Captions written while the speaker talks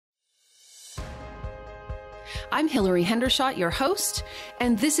I'm Hillary Hendershot, your host,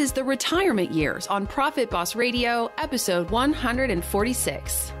 and this is The Retirement Years on Profit Boss Radio, episode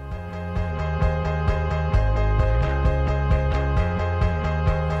 146.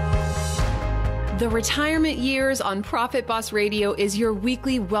 The Retirement Years on Profit Boss Radio is your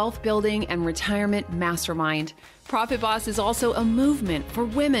weekly wealth building and retirement mastermind. Profit Boss is also a movement for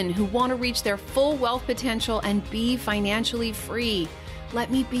women who want to reach their full wealth potential and be financially free. Let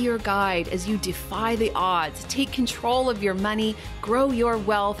me be your guide as you defy the odds, take control of your money, grow your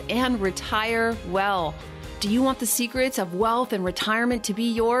wealth, and retire well. Do you want the secrets of wealth and retirement to be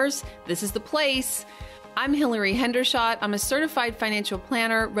yours? This is the place. I'm Hillary Hendershot. I'm a certified financial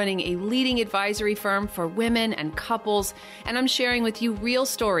planner running a leading advisory firm for women and couples, and I'm sharing with you real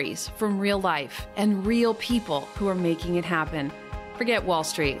stories from real life and real people who are making it happen. Forget Wall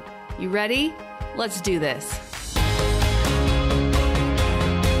Street. You ready? Let's do this.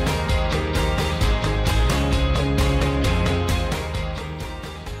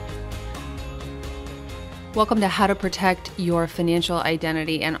 Welcome to How to Protect Your Financial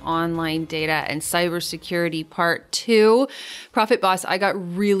Identity and Online Data and Cybersecurity Part 2. Profit Boss, I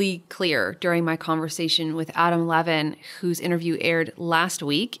got really clear during my conversation with Adam Levin, whose interview aired last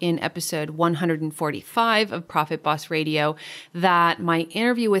week in episode 145 of Profit Boss Radio, that my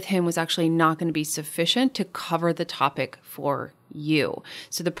interview with him was actually not going to be sufficient to cover the topic for you.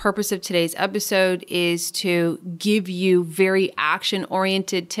 So the purpose of today's episode is to give you very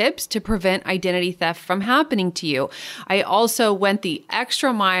action-oriented tips to prevent identity theft from happening to you. I also went the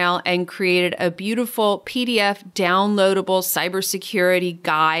extra mile and created a beautiful PDF downloadable cybersecurity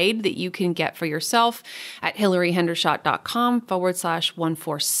guide that you can get for yourself at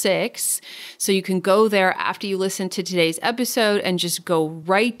hillaryhendershot.com/146. So you can go there after you listen to today's episode and just go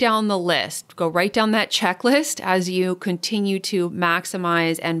right down the list, go right down that checklist as you continue to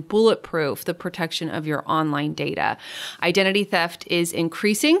maximize and bulletproof the protection of your online data. Identity theft is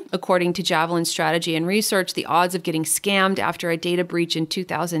increasing. According to Javelin Strategy and Research, the odds of getting scammed after a data breach in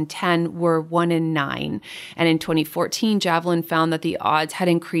 2010 were 1 in 9. And in 2014, Javelin found that the odds had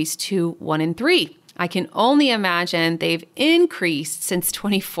increased to 1 in 3. I can only imagine they've increased since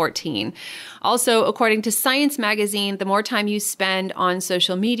 2014. Also, according to Science Magazine, the more time you spend on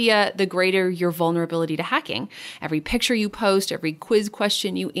social media, the greater your vulnerability to hacking. Every picture you post, every quiz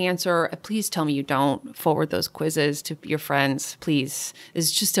question you answer, please tell me you don't forward those quizzes to your friends, please.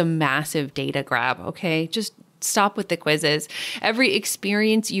 It's just a massive data grab, okay? Just stop with the quizzes. Every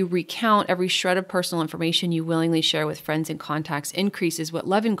experience you recount, every shred of personal information you willingly share with friends and contacts increases what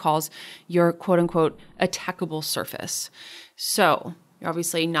Levin calls your quote unquote attackable surface. So you're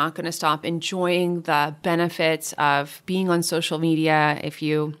obviously not going to stop enjoying the benefits of being on social media. If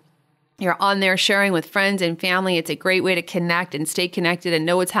you're on there sharing with friends and family, it's a great way to connect and stay connected and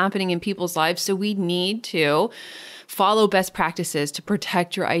know what's happening in people's lives. So we need to follow best practices to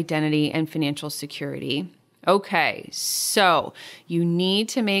protect your identity and financial security. Okay, so you need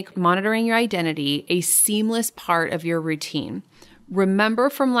to make monitoring your identity a seamless part of your routine.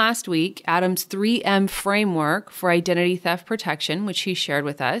 Remember from last week, Adam's 3M framework for identity theft protection, which he shared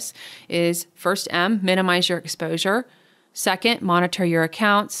with us, is first M, minimize your exposure. Second, monitor your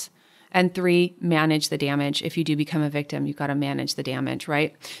accounts. And 3, manage the damage. If you do become a victim, you've got to manage the damage,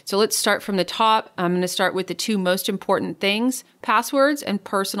 right? So let's start from the top. I'm going to start with the 2 most important things, passwords and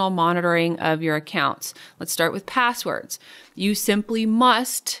personal monitoring of your accounts. Let's start with passwords. You simply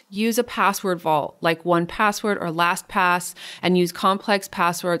must use a password vault like 1Password or LastPass and use complex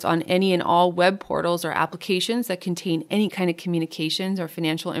passwords on any and all web portals or applications that contain any kind of communications or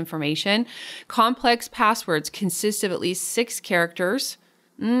financial information. Complex passwords consist of at least 6 characters.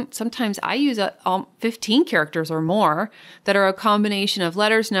 Sometimes I use 15 characters or more that are a combination of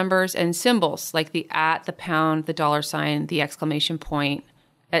letters, numbers, and symbols like the @ the pound, the $, the exclamation point,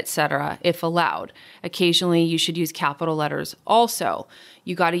 etc., if allowed. Occasionally, you should use capital letters also.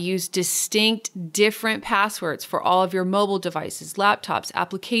 You got to use distinct, different passwords for all of your mobile devices, laptops,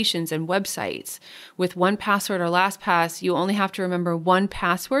 applications, and websites. With 1Password or LastPass, you only have to remember 1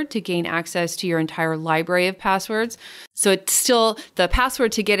 password to gain access to your entire library of passwords. So it's still the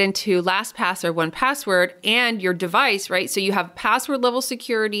password to get into LastPass or 1Password and your device, right? So you have password level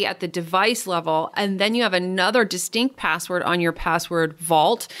security at the device level, and then you have another distinct password on your password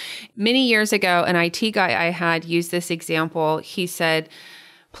vault. Many years ago, an IT guy I had used this example. He said,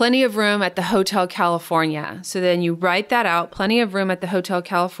 plenty of room at the Hotel California. So then you write that out, plenty of room at the Hotel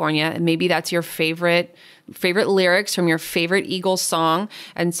California, and maybe that's your favorite lyrics from your favorite Eagles song.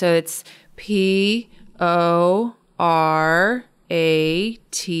 And so it's PORAT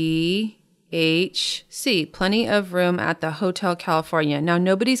plenty of room at the Hotel California. Now,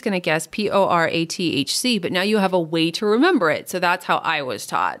 nobody's going to guess PORATHC, but now you have a way to remember it. So that's how I was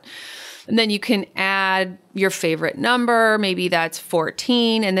taught. And then you can add your favorite number, maybe that's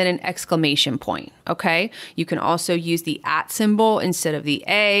 14, and then an exclamation point, okay? You can also use the @ symbol instead of the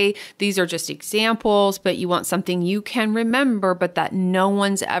A. These are just examples, but you want something you can remember, but that no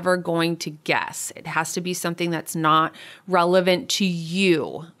one's ever going to guess. It has to be something that's not relevant to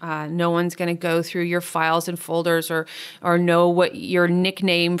you. No one's going to go through your files and folders or know what your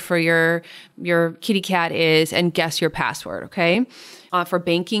nickname for your kitty cat is and guess your password, okay? For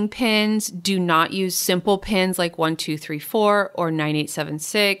banking pins, do not use simple pins like 1234 or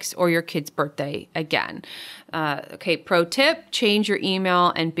 9876 or your kid's birthday again. Okay, pro tip, change your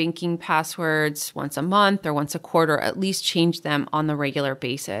email and banking passwords once a month or once a quarter. At least change them on the regular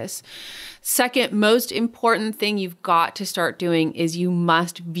basis. Second most important thing you've got to start doing is you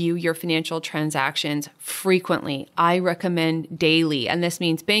must view your financial transactions frequently. I recommend daily, and this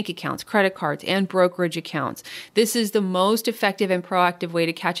means bank accounts, credit cards, and brokerage accounts. This is the most effective and proactive way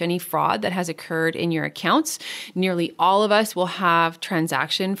to catch any fraud that has occurred in your accounts. Nearly all of us will have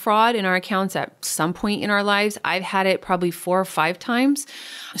transaction fraud in our accounts at some point in our lives. I've had it probably 4 or 5 times.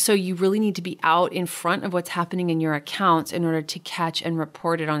 So you really need to be out in front of what's happening in your accounts in order to catch and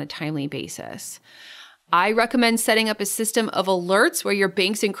report it on a timely basis. I recommend setting up a system of alerts where your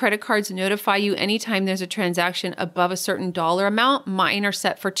banks and credit cards notify you anytime there's a transaction above a certain dollar amount. Mine are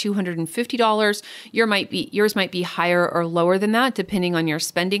set for $250. Yours might be higher or lower than that, depending on your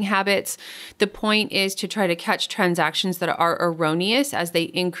spending habits. The point is to try to catch transactions that are erroneous as they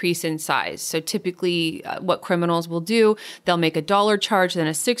increase in size. So typically what criminals will do, they'll make a $1 charge, then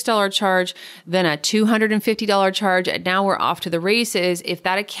a $6 charge, then a $250 charge, and now we're off to the races. If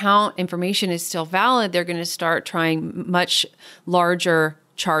that account information is still valid, they're going to start trying much larger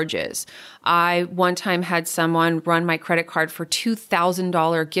charges. I one time had someone run my credit card for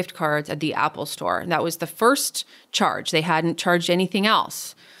 $2,000 gift cards at the Apple Store. And that was the first charge. They hadn't charged anything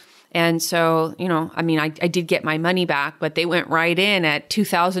else. And so, I did get my money back, but they went right in at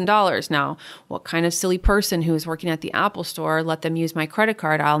 $2,000. Now, what kind of silly person who was working at the Apple Store let them use my credit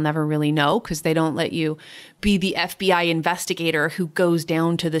card? I'll never really know, because they don't let you be the FBI investigator who goes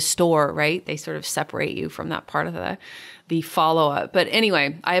down to the store, right? They sort of separate you from that part of the follow-up. But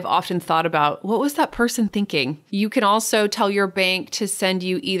anyway, I have often thought about, what was that person thinking? You can also tell your bank to send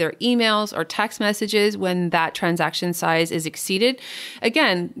you either emails or text messages when that transaction size is exceeded.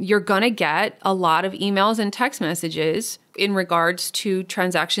 Again, you're going to get a lot of emails and text messages in regards to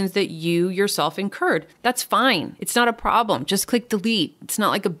transactions that you yourself incurred. That's fine. It's not a problem. Just click delete. It's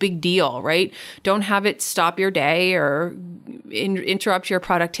not like a big deal, right? Don't have it stop your day or interrupt your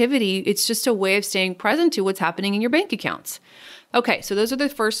productivity. It's just a way of staying present to what's happening in your bank accounts. Okay, so those are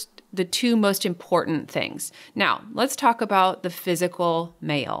the 2 most important things. Now, let's talk about the physical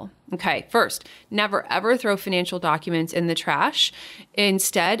mail. Okay, first, never ever throw financial documents in the trash.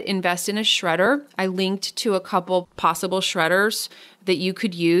 Instead, invest in a shredder. I linked to a couple possible shredders that you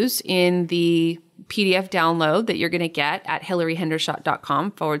could use in the PDF download that you're going to get at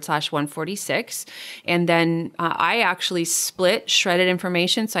hillaryhendershot.com/146. And then I actually split shredded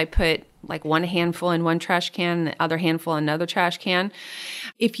information. So I put like one handful in one trash can, the other handful in another trash can.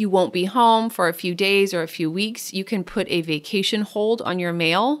 If you won't be home for a few days or a few weeks, you can put a vacation hold on your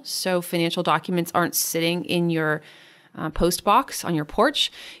mail so financial documents aren't sitting in your post box on your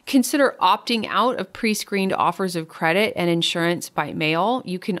porch. Consider opting out of pre-screened offers of credit and insurance by mail.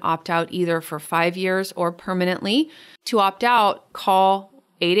 You can opt out either for 5 years or permanently. To opt out, call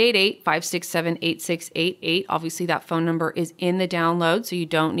 888-567-8688. Obviously, that phone number is in the download, so you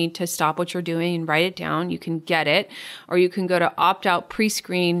don't need to stop what you're doing and write it down. You can get it, or you can go to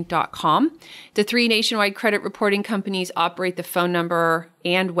optoutprescreen.com. The 3 nationwide credit reporting companies operate the phone number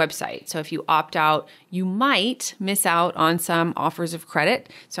and website. So if you opt out, you might miss out on some offers of credit.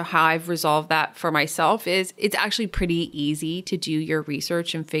 So how I've resolved that for myself is it's actually pretty easy to do your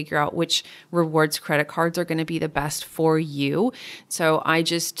research and figure out which rewards credit cards are going to be the best for you. So I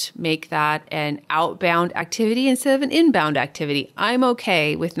just make that an outbound activity instead of an inbound activity. I'm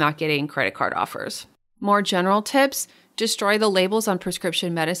okay with not getting credit card offers. More general tips. Destroy the labels on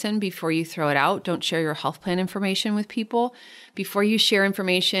prescription medicine before you throw it out. Don't share your health plan information with people. Before you share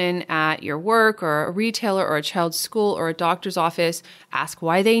information at your work or a retailer or a child's school or a doctor's office, ask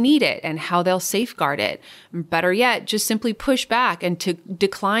why they need it and how they'll safeguard it. Better yet, just simply push back and to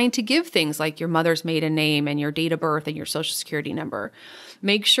decline to give things like your mother's maiden name and your date of birth and your social security number.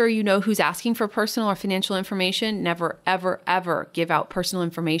 Make sure you know who's asking for personal or financial information. Never, ever, ever give out personal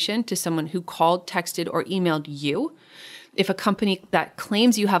information to someone who called, texted, or emailed you. If a company that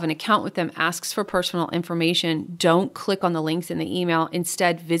claims you have an account with them asks for personal information, don't click on the links in the email.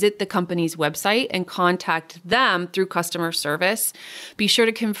 Instead, visit the company's website and contact them through customer service. Be sure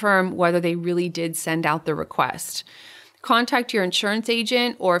to confirm whether they really did send out the request. Contact your insurance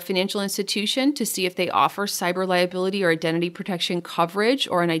agent or financial institution to see if they offer cyber liability or identity protection coverage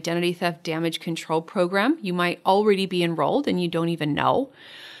or an identity theft damage control program. You might already be enrolled and you don't even know.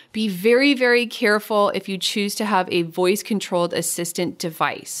 Be very, very careful if you choose to have a voice-controlled assistant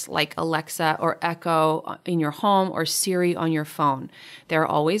device like Alexa or Echo in your home or Siri on your phone. They're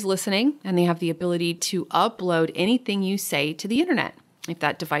always listening and they have the ability to upload anything you say to the internet. If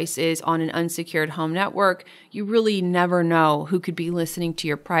that device is on an unsecured home network, you really never know who could be listening to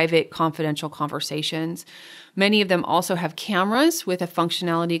your private, confidential conversations. Many of them also have cameras with a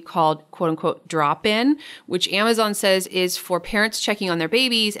functionality called quote-unquote drop-in, which Amazon says is for parents checking on their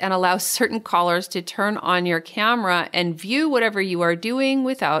babies and allows certain callers to turn on your camera and view whatever you are doing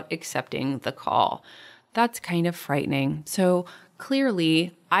without accepting the call. That's kind of frightening. So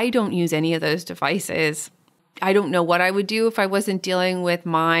clearly, I don't use any of those devices. I don't know what I would do if I wasn't dealing with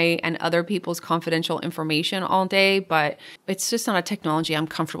my and other people's confidential information all day, but it's just not a technology I'm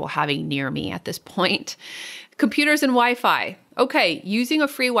comfortable having near me at this point. Computers and Wi-Fi. Okay, using a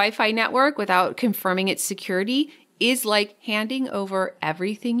free Wi-Fi network without confirming its security is like handing over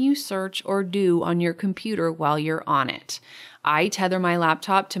everything you search or do on your computer while you're on it. I tether my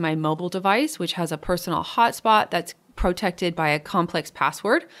laptop to my mobile device, which has a personal hotspot that's protected by a complex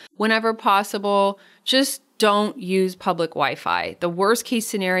password. Whenever possible, just don't use public Wi-Fi. The worst case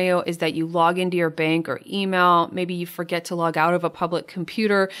scenario is that you log into your bank or email, maybe you forget to log out of a public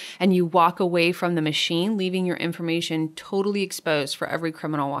computer and you walk away from the machine, leaving your information totally exposed for every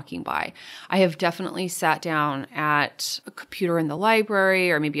criminal walking by. I have definitely sat down at a computer in the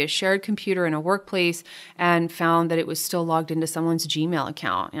library or maybe a shared computer in a workplace and found that it was still logged into someone's Gmail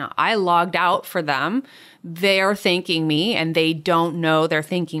account. I logged out for them. They're thanking me and they don't know they're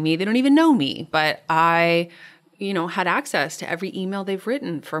thanking me. They don't even know me, but I had access to every email they've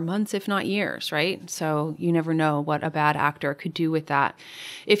written for months, if not years, right? So you never know what a bad actor could do with that.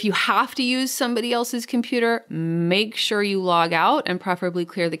 If you have to use somebody else's computer, make sure you log out and preferably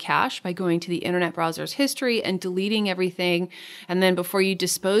clear the cache by going to the internet browser's history and deleting everything. And then before you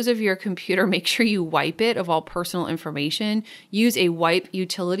dispose of your computer, make sure you wipe it of all personal information. Use a wipe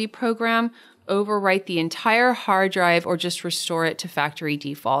utility program. Overwrite the entire hard drive or just restore it to factory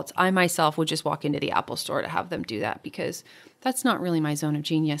defaults. I myself would just walk into the Apple store to have them do that because that's not really my zone of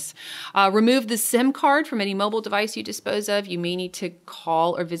genius. Remove the SIM card from any mobile device you dispose of. You may need to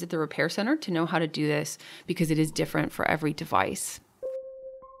call or visit the repair center to know how to do this because it is different for every device.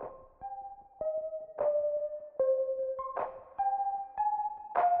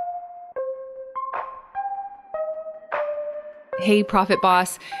 Hey, Profit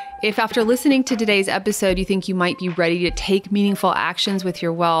Boss. If after listening to today's episode, you think you might be ready to take meaningful actions with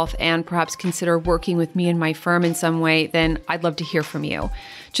your wealth and perhaps consider working with me and my firm in some way, then I'd love to hear from you.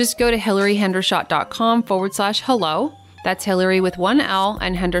 Just go to hillaryhendershot.com/hello. That's Hillary with one L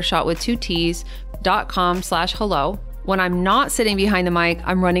and Hendershot with two T's.com/hello. When I'm not sitting behind the mic,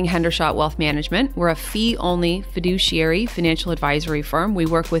 I'm running Hendershot Wealth Management. We're a fee-only fiduciary financial advisory firm. We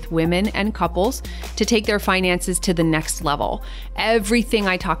work with women and couples to take their finances to the next level. Everything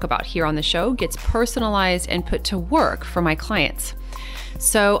I talk about here on the show gets personalized and put to work for my clients.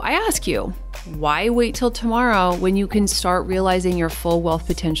 So I ask you, why wait till tomorrow when you can start realizing your full wealth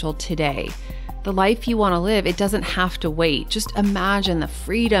potential today? The life you want to live, it doesn't have to wait. Just imagine the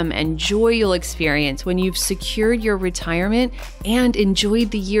freedom and joy you'll experience when you've secured your retirement and enjoyed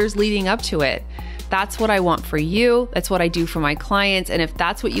the years leading up to it. That's what I want for you. That's what I do for my clients. And if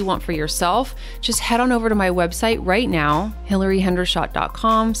that's what you want for yourself, just head on over to my website right now,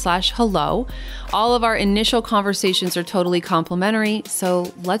 hillaryhendershot.com/hello. All of our initial conversations are totally complimentary.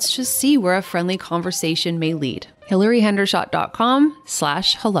 So let's just see where a friendly conversation may lead.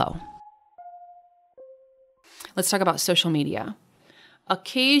 hillaryhendershot.com/hello. Let's talk about social media.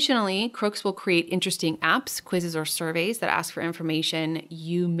 Occasionally, crooks will create interesting apps, quizzes, or surveys that ask for information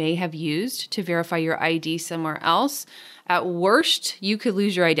you may have used to verify your ID somewhere else. At worst, you could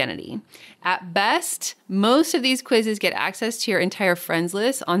lose your identity. At best, most of these quizzes get access to your entire friends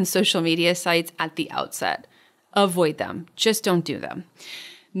list on social media sites at the outset. Avoid them. Just don't do them.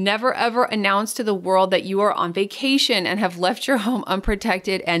 Never ever announce to the world that you are on vacation and have left your home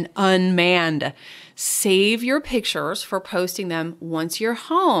unprotected and unmanned. Save your pictures for posting them once you're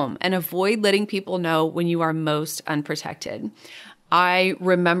home and avoid letting people know when you are most unprotected. I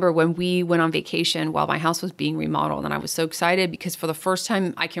remember when we went on vacation while my house was being remodeled, and I was so excited because for the first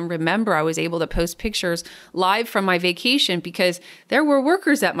time I can remember, I was able to post pictures live from my vacation because there were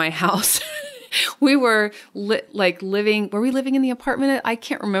workers at my house. We were were we living in the apartment? I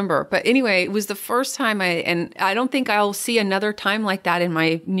can't remember. But anyway, it was the first time and I don't think I'll see another time like that in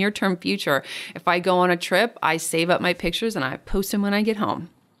my near-term future. If I go on a trip, I save up my pictures and I post them when I get home.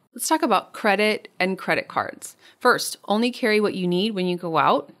 Let's talk about credit and credit cards. First, only carry what you need when you go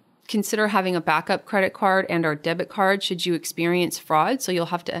out. Consider having a backup credit card and or debit card should you experience fraud. So you'll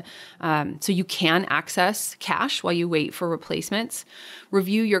have to, so you can access cash while you wait for replacements.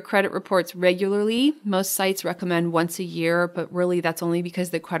 Review your credit reports regularly. Most sites recommend once a year, but really that's only because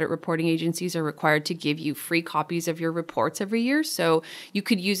the credit reporting agencies are required to give you free copies of your reports every year. So you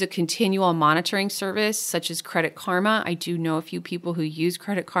could use a continual monitoring service such as Credit Karma. I do know a few people who use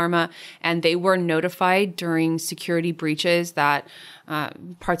Credit Karma, and they were notified during security breaches that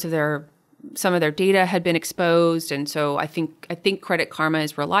some of their data had been exposed. And so I think Credit Karma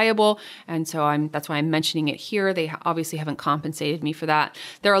is reliable. And so that's why I'm mentioning it here. They obviously haven't compensated me for that.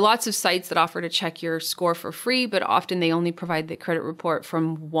 There are lots of sites that offer to check your score for free, but often they only provide the credit report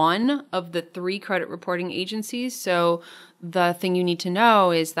from one of the 3 credit reporting agencies. So the thing you need to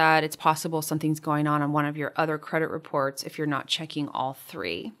know is that it's possible something's going on one of your other credit reports if you're not checking all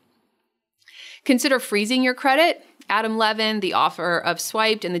 3. Consider freezing your credit. Adam Levin, the author of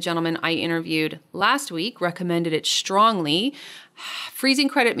Swiped, and the gentleman I interviewed last week recommended it strongly. Freezing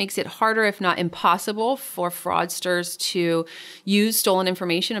credit makes it harder, if not impossible, for fraudsters to use stolen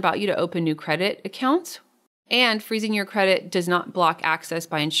information about you to open new credit accounts. And freezing your credit does not block access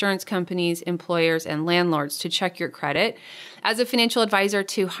by insurance companies, employers, and landlords to check your credit. As a financial advisor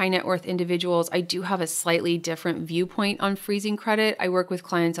to high net worth individuals, I do have a slightly different viewpoint on freezing credit. I work with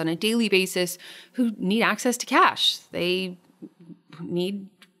clients on a daily basis who need access to cash. They need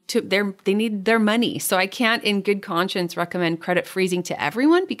their money. So I can't in good conscience recommend credit freezing to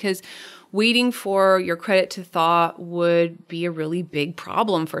everyone because waiting for your credit to thaw would be a really big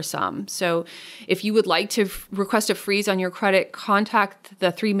problem for some. So if you would like to request a freeze on your credit, contact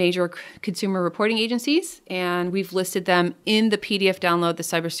the 3 major consumer reporting agencies, and we've listed them in the PDF download, the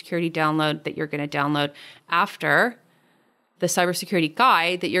cybersecurity download that you're going to download after the cybersecurity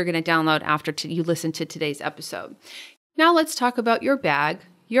guide that you're going to download after you listen to today's episode. Now let's talk about your bag,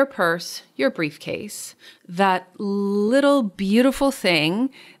 your purse, your briefcase, that little beautiful thing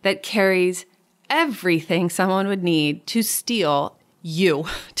that carries everything someone would need to steal you,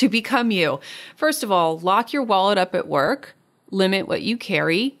 to become you. First of all, lock your wallet up at work, limit what you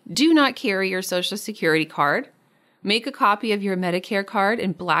carry, do not carry your Social Security card, make a copy of your Medicare card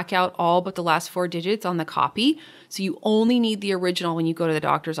and black out all but the last 4 digits on the copy so you only need the original when you go to the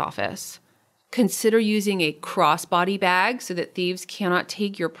doctor's office. Consider using a crossbody bag so that thieves cannot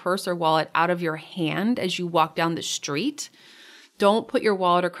take your purse or wallet out of your hand as you walk down the street. Don't put your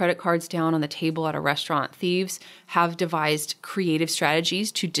wallet or credit cards down on the table at a restaurant. Thieves have devised creative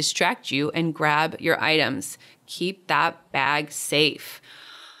strategies to distract you and grab your items. Keep that bag safe.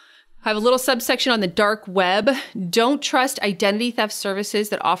 I have a little subsection on the dark web. Don't trust identity theft services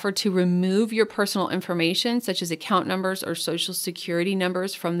that offer to remove your personal information, such as account numbers or social security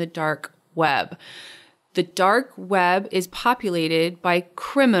numbers, from the dark web. The dark web is populated by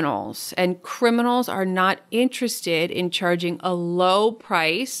criminals, and criminals are not interested in charging a low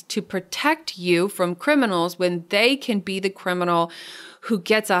price to protect you from criminals when they can be the criminal who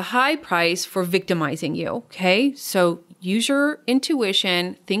gets a high price for victimizing you. Okay? So use your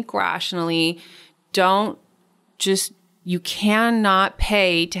intuition, think rationally. You cannot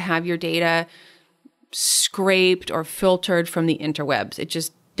pay to have your data scraped or filtered from the interwebs. It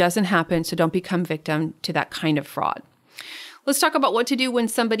just doesn't happen, so don't become victim to that kind of fraud. Let's talk about what to do when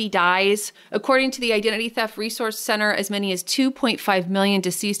somebody dies. According to the Identity Theft Resource Center, as many as 2.5 million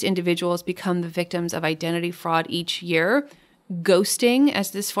deceased individuals become the victims of identity fraud each year. Ghosting,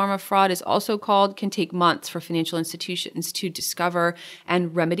 as this form of fraud is also called, can take months for financial institutions to discover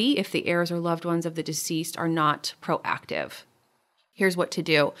and remedy if the heirs or loved ones of the deceased are not proactive. Here's what to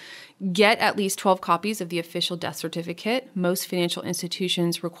do. Get at least 12 copies of the official death certificate. Most financial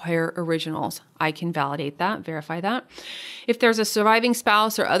institutions require originals. I can validate that, verify that. If there's a surviving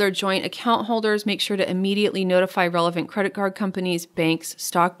spouse or other joint account holders, make sure to immediately notify relevant credit card companies, banks,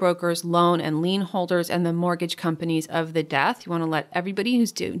 stockbrokers, loan and lien holders, and the mortgage companies of the death. You want to let everybody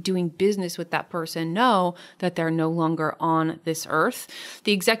who's doing business with that person know that they're no longer on this earth.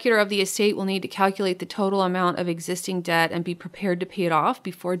 The executor of the estate will need to calculate the total amount of existing debt and be prepared to pay it off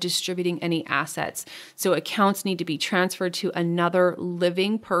before distributing any assets. So accounts need to be transferred to another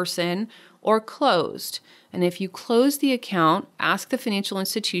living person or closed. And if you close the account, ask the financial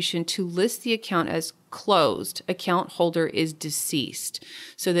institution to list the account as closed. Account holder is deceased,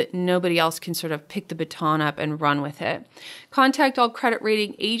 so that nobody else can sort of pick the baton up and run with it. Contact all credit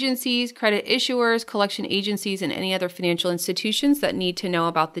rating agencies, credit issuers, collection agencies, and any other financial institutions that need to know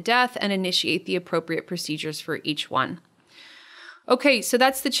about the death and initiate the appropriate procedures for each one. Okay, so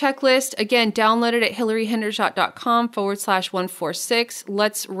that's the checklist. Again, download it at hillaryhendershot.com/146.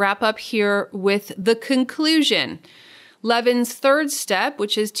 Let's wrap up here with the conclusion. Levin's third step,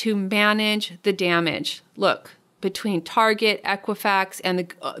 which is to manage the damage. Look, between Target, Equifax,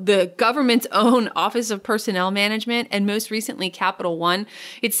 and the government's own Office of Personnel Management, and most recently Capital One,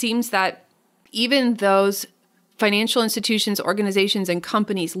 it seems that even those financial institutions, organizations, and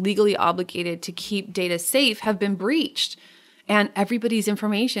companies legally obligated to keep data safe have been breached. And everybody's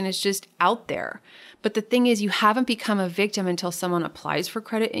information is just out there. But the thing is, you haven't become a victim until someone applies for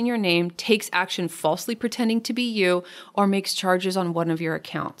credit in your name, takes action falsely pretending to be you, or makes charges on one of your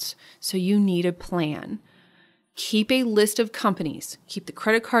accounts. So you need a plan. Keep a list of companies. Keep the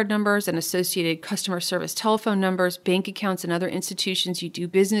credit card numbers and associated customer service telephone numbers, bank accounts, and other institutions you do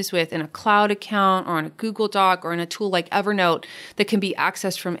business with in a cloud account or on a Google Doc or in a tool like Evernote that can be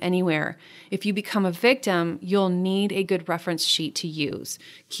accessed from anywhere. If you become a victim, you'll need a good reference sheet to use.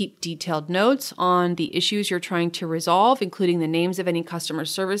 Keep detailed notes on the issues you're trying to resolve, including the names of any customer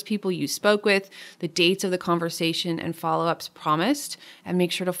service people you spoke with, the dates of the conversation, and follow-ups promised, and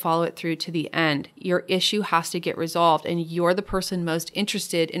make sure to follow it through to the end. Your issue has to get resolved, and you're the person most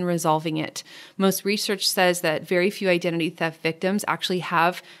interested in resolving it. Most research says that very few identity theft victims actually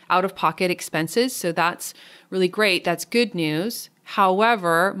have out-of-pocket expenses, so that's really great. That's good news.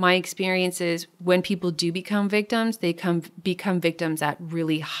 However, my experience is when people do become victims, they become victims at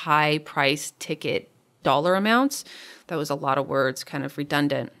really high price ticket dollar amounts. That was a lot of words, kind of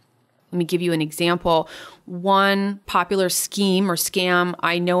redundant. Let me give you an example. One popular scheme or scam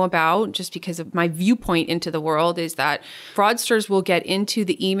I know about, just because of my viewpoint into the world, is that fraudsters will get into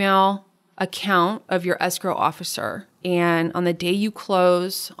the email account of your escrow officer. And on the day you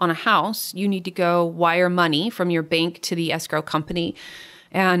close on a house, you need to go wire money from your bank to the escrow company.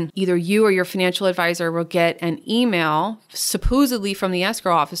 And either you or your financial advisor will get an email, supposedly from the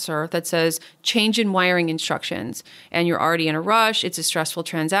escrow officer, that says change in wiring instructions. And you're already in a rush. It's a stressful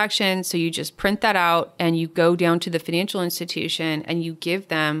transaction. So you just print that out and you go down to the financial institution and you give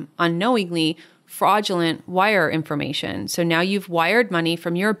them unknowingly fraudulent wire information. So now you've wired money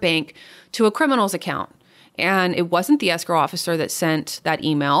from your bank to a criminal's account. And it wasn't the escrow officer that sent that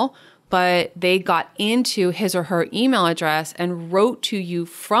email, but they got into his or her email address and wrote to you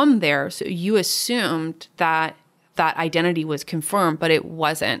from there. So you assumed that that identity was confirmed, but it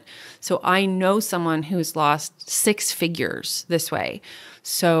wasn't. So I know someone who's lost 6 figures this way.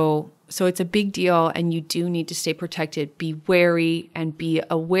 So it's a big deal, and you do need to stay protected. Be wary and be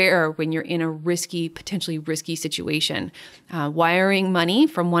aware when you're in a potentially risky situation. Wiring money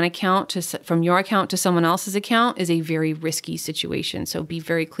from from your account to someone else's account is a very risky situation. So be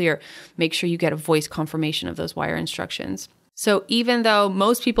very clear. Make sure you get a voice confirmation of those wire instructions. So even though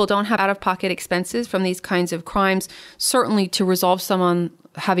most people don't have out-of-pocket expenses from these kinds of crimes, certainly to resolve someone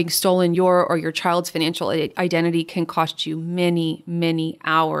having stolen your or your child's financial identity can cost you many, many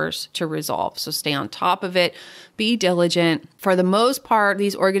hours to resolve. So stay on top of it. Be diligent. For the most part,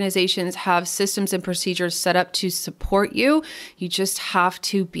 these organizations have systems and procedures set up to support you. You just have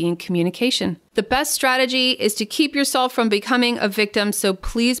to be in communication. The best strategy is to keep yourself from becoming a victim. So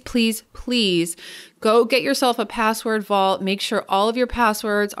please, please, please go get yourself a password vault. Make sure all of your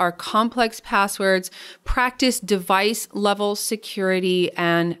passwords are complex passwords. Practice device level security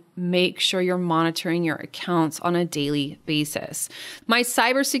and make sure you're monitoring your accounts on a daily basis. My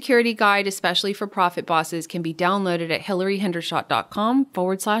cybersecurity guide, especially for profit bosses, can be downloaded at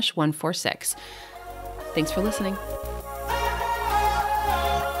hillaryhendershot.com/146. Thanks for listening.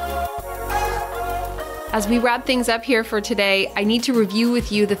 As we wrap things up here for today, I need to review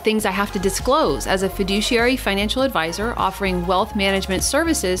with you the things I have to disclose as a fiduciary financial advisor offering wealth management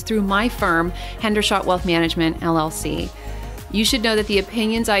services through my firm, Hendershot Wealth Management, LLC. You should know that the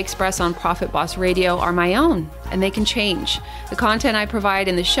opinions I express on Profit Boss Radio are my own, and they can change. The content I provide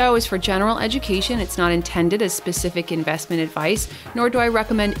in the show is for general education. It's not intended as specific investment advice, nor do I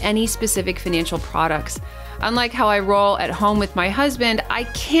recommend any specific financial products. Unlike how I roll at home with my husband, I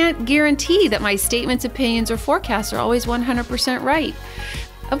can't guarantee that my statements, opinions, or forecasts are always 100% right.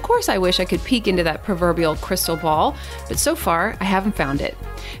 Of course, I wish I could peek into that proverbial crystal ball, but so far, I haven't found it.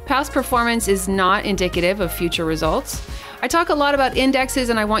 Past performance is not indicative of future results. I talk a lot about indexes,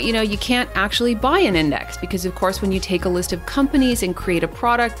 and I want you to know you can't actually buy an index because, of course, when you take a list of companies and create a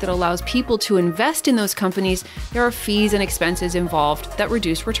product that allows people to invest in those companies, there are fees and expenses involved that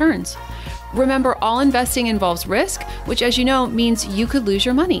reduce returns. Remember, all investing involves risk, which, as you know, means you could lose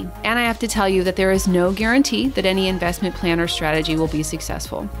your money. And I have to tell you that there is no guarantee that any investment plan or strategy will be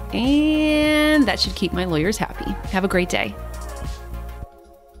successful. And that should keep my lawyers happy. Have a great day.